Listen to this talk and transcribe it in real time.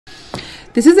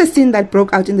This is a scene that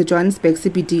broke out in the Johannesburg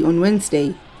CBD on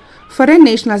Wednesday. Foreign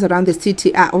nationals around the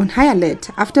city are on high alert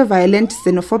after violent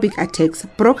xenophobic attacks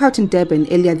broke out in Durban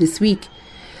earlier this week.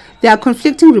 There are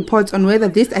conflicting reports on whether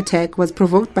this attack was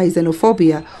provoked by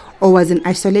xenophobia or was an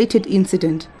isolated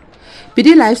incident.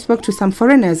 BD Live spoke to some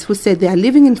foreigners who said they are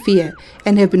living in fear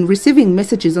and have been receiving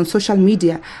messages on social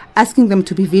media asking them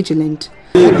to be vigilant.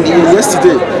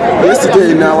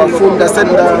 Yesterday in our phone, they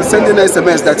sending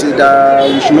SMS that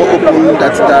we should not open,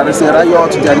 that there is a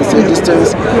riot, there is a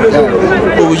distance.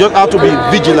 So we just have to be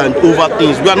vigilant over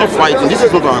things. We are not fighting. This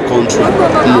is not our country,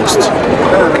 most.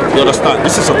 You understand?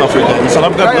 This is South Africa. In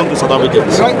South Africa belongs to South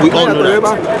Africans. We all know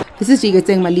that. This is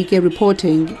Malike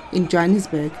reporting in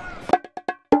Johannesburg.